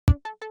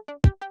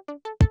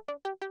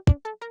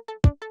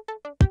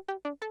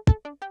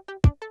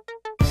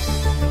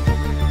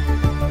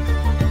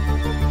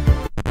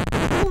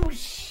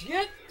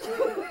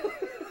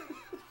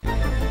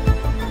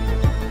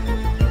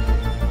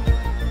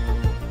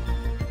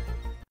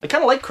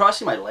kind of like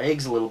crossing my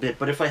legs a little bit,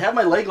 but if I have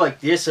my leg like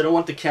this, I don't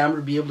want the camera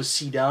to be able to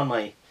see down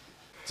my...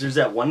 There's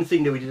that one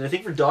thing that we did, I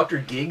think for Dr.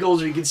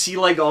 Giggles, we could see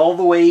like all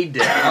the way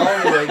down.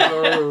 Like,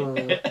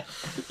 oh.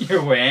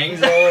 Your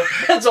wang's all...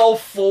 It's all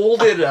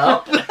folded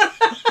up.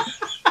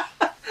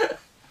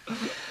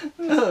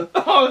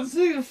 Oh,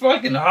 it's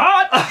fucking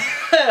hot.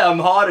 I'm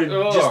hot and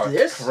just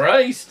this.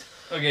 Christ.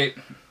 Okay,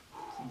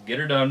 get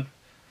her done.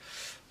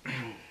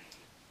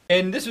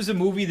 And this was a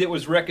movie that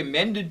was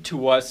recommended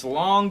to us a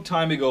long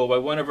time ago by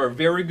one of our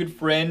very good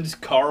friends,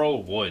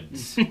 Carl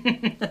Woods.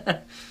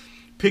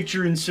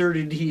 Picture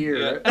inserted here.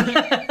 Yeah.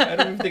 I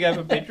don't even think I have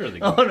a picture of the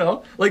guy. Oh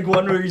no, like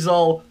one where he's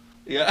all...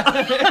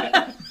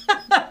 Yeah.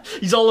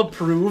 He's all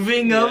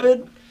approving of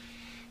it.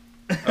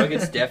 I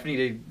get Stephanie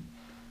to...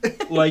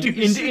 Like,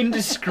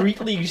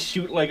 indiscreetly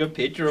shoot, like, a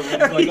picture of him,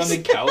 like, on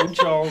the couch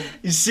all...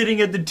 He's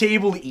sitting at the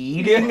table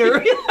eating,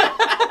 or...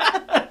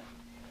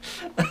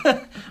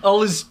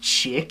 all his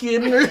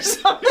chicken or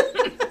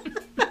something.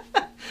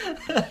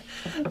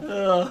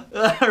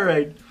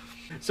 Alright.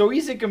 So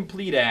he's a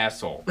complete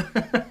asshole.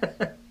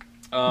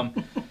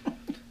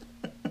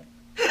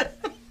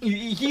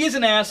 He is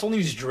an asshole,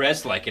 and he's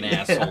dressed like an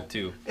asshole,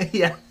 too.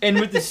 Yeah. And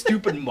with this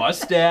stupid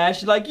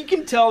mustache, like, you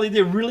can tell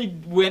they really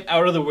went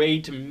out of the way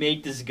to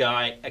make this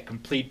guy a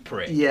complete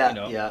prick. Yeah, you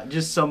know? yeah.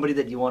 Just somebody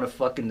that you want to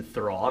fucking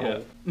throttle. Yeah.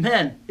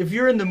 Man, if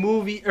you're in the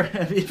movie, or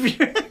if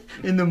you're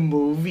in the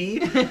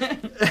movie...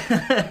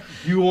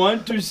 You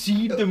want to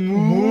see the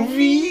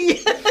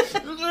movie?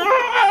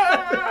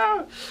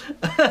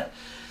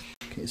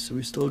 Okay, so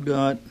we still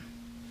got...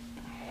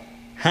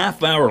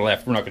 Half hour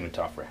left. We're not going to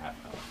talk for a half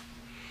hour.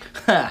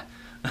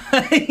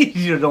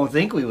 You don't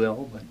think we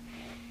will, but...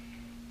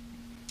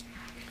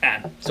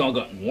 Ah, it's all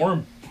gotten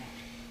warm.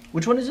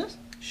 Which one is this?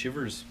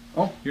 Shivers.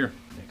 Oh. Here,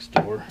 next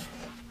door.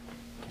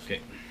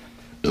 Okay.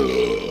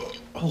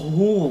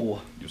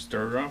 Oh. You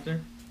start her off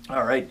there?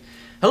 All right.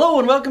 Hello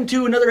and welcome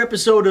to another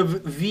episode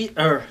of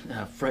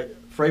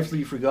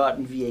Frightfully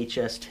Forgotten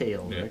VHS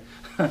Tale. Yeah.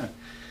 Right?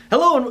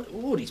 Hello and...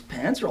 Oh, these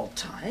pants are all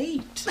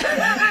tight.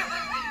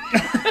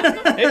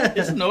 I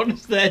just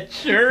noticed that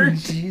shirt.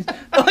 Jeez.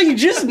 Oh, you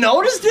just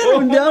noticed it?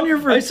 I'm down here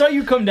for... I saw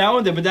you come down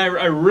with it, but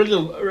I really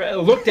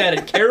looked at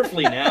it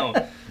carefully now.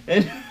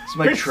 And it's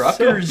my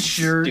trucker's so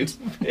shirt.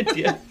 Stupid,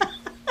 yeah.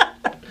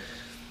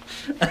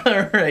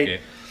 All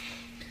right.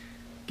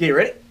 Okay,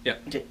 ready? Yeah.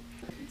 Okay.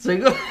 So you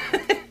go...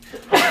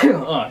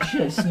 Oh,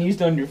 shit, I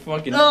sneezed on your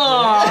fucking...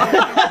 Oh,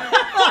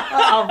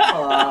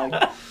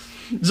 fuck.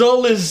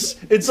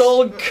 It's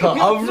all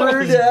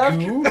covered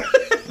goo.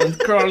 It's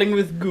crawling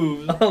with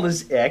goo. All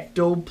this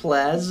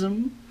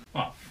ectoplasm.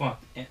 Oh,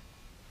 fuck. It's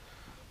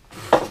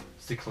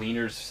the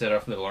cleaners set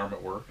off the alarm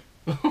at work.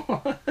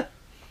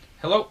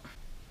 Hello?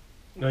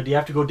 Do you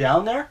have to go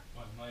down there?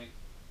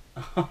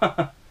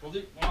 Well,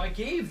 I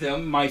gave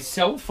them my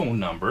cell phone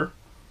number.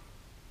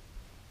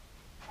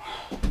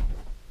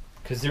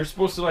 Because they're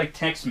supposed to, like,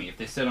 text me if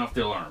they set off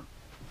the alarm.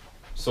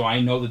 So I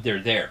know that they're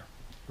there.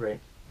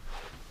 Right.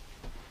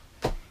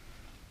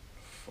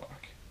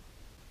 Fuck.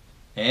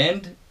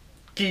 And...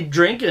 keep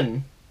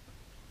drinking.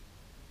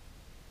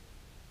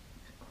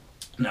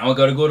 Now I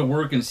gotta go to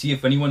work and see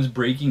if anyone's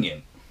breaking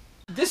in.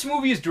 This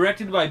movie is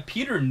directed by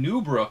Peter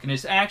Newbrook, and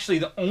it's actually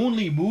the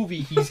only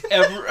movie he's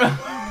ever...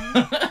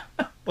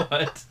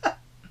 What?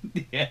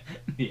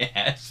 The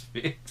ass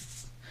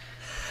fix.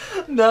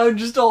 No, I'm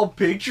just all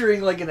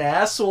picturing like an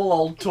asshole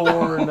all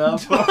torn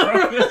up.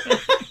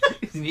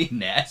 He's needing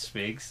an ass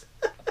fix.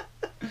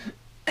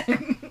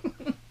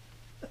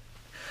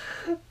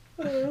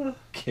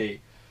 Okay.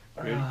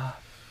 Ready?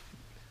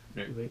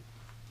 Wait.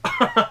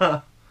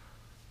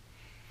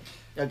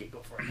 Okay,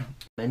 go for it.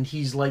 And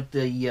he's like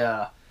the,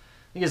 I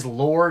think he's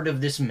lord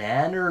of this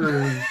manor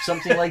or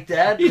something like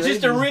that. He's right?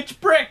 just a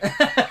rich prick.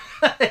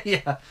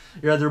 Yeah.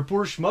 You're either a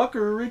poor schmuck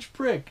or a rich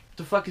prick. What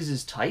the fuck is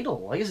his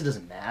title? I guess it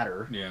doesn't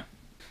matter. Yeah.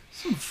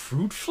 Some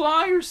fruit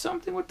fly or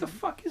something? What the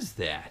fuck is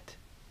that?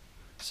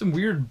 Some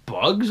weird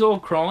bugs all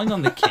crawling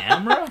on the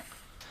camera? What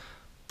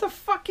the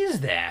fuck is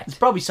that? It's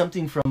probably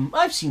something from...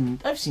 I've seen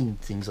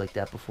things like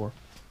that before.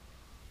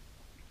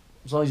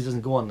 As long as he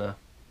doesn't go on the...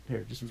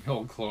 Here, just...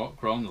 He'll crawl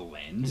on the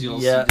lens.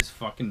 You'll Yeah. see this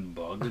fucking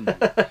bug. And...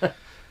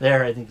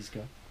 There, I think he's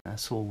got...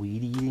 Asshole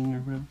weed eating or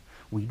whatever.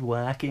 Weed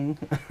whacking.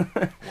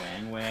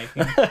 Wang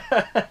whacking.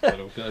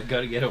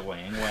 Gotta get a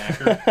wang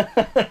whacker.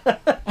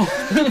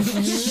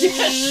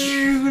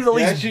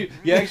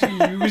 You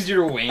actually use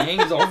your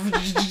wangs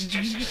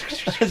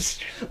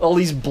all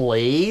these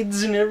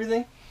blades and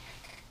everything.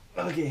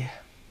 Okay.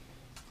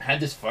 I had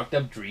this fucked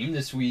up dream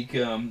this week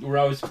where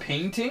I was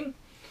painting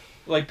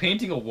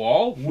a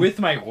wall with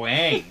my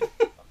wang.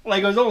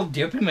 Like I was all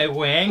dipping my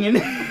wang in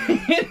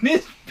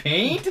this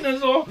paint, and I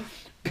was all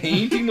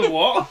painting the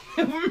wall.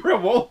 I remember I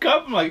woke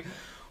up, I'm like,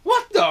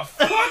 what the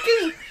fuck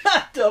is...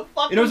 What the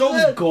fuck? And it was all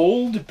this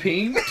gold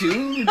paint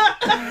too.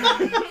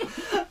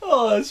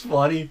 Oh, that's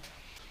funny.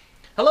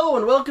 Hello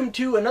and welcome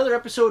to another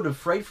episode of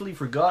Frightfully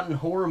Forgotten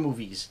Horror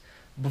Movies.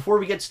 Before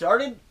we get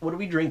started, what are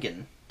we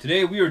drinking?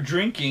 Today we are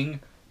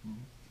drinking...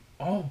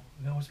 Oh,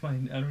 that was my...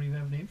 I don't even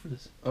have a name for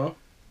this. Oh?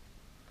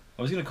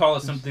 I was gonna call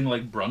it something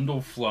like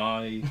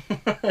Brundlefly,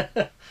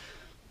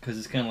 because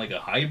it's kind of like a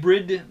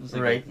hybrid. It's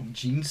like Right. a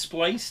gene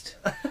spliced.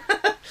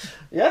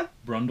 Yeah.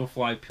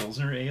 Brundlefly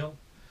Pilsner Ale.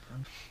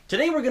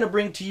 Today we're gonna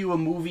bring to you a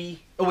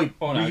movie. Oh wait.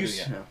 Oh, no, were I you do,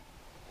 yeah. no.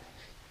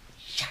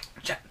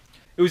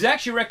 It was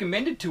actually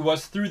recommended to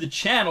us through the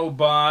channel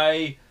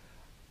by.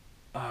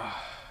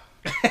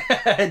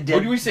 What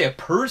do we say? A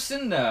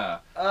person?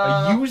 A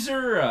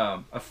user?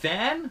 A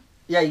fan?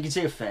 Yeah, you can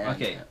say a fan.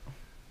 Okay.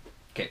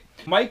 Okay.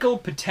 Michael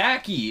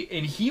Pataki,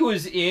 and he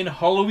was in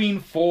Halloween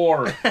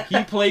 4.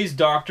 He plays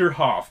Dr.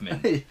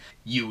 Hoffman.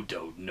 You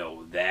don't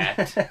know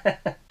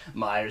that.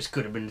 Myers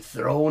could have been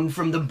thrown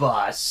from the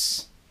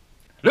bus.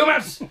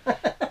 Loomis!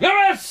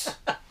 Loomis!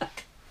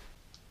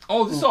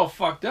 Oh, this is all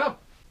fucked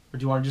up. Or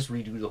do you want to just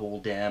redo the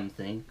whole damn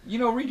thing? You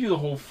know, redo the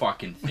whole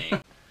fucking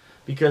thing.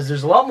 Because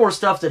there's a lot more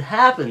stuff that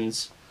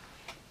happens,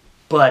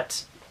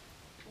 but,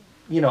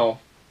 you know,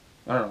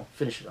 I don't know,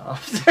 finish it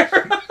off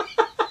there.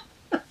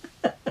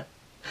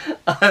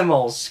 I'm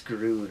all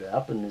screwed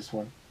up in this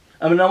one.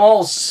 I mean, I'm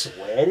all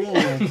sweating,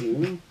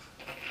 dude.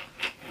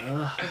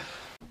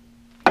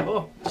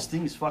 Oh, this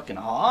thing is fucking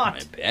hot.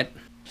 I bet.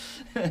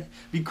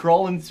 Be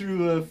crawling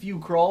through a few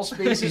crawl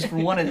spaces for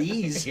one of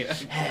these.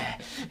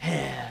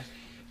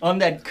 On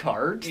that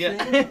cart thing.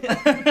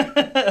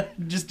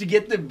 Just to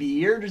get the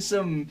beer to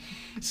some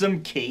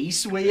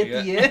case way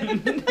at the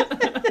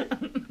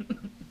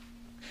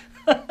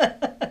end.